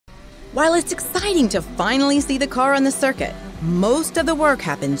While it's exciting to finally see the car on the circuit, most of the work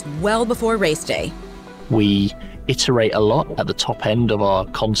happens well before race day. We iterate a lot at the top end of our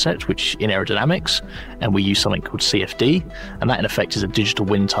concept, which in aerodynamics, and we use something called CFD, and that in effect is a digital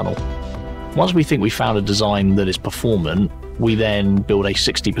wind tunnel. Once we think we found a design that is performant, we then build a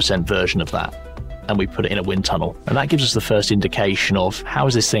 60% version of that, and we put it in a wind tunnel. And that gives us the first indication of how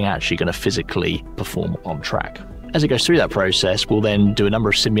is this thing actually going to physically perform on track. As it goes through that process, we'll then do a number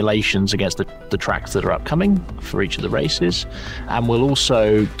of simulations against the tracks that are upcoming for each of the races. And we'll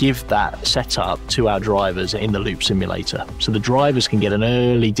also give that setup to our drivers in the loop simulator. So the drivers can get an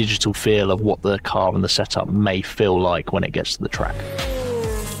early digital feel of what the car and the setup may feel like when it gets to the track.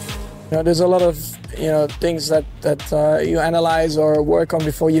 There's a lot of things that you analyze or work on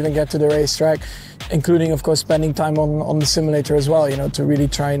before you even get to the racetrack, including, of course, spending time on the simulator as well, to really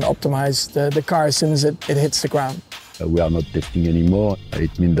try and optimize the car as soon as it hits the ground. We are not testing anymore.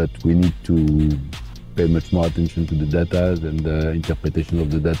 It means that we need to pay much more attention to the data and the interpretation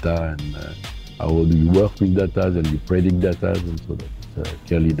of the data and how do you work with data and you predict data, and so that's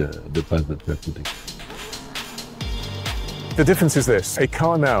clearly the path that we are putting. The difference is this: a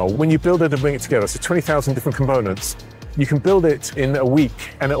car now, when you build it and bring it together, so 20,000 different components, you can build it in a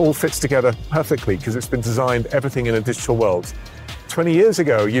week and it all fits together perfectly because it's been designed everything in a digital world. 20 years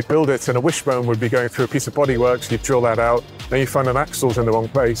ago, you'd build it and a wishbone would be going through a piece of bodywork, you'd drill that out, then you find an axle's in the wrong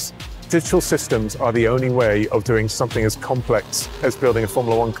place. Digital systems are the only way of doing something as complex as building a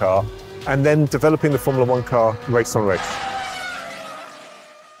Formula One car and then developing the Formula One car race on race.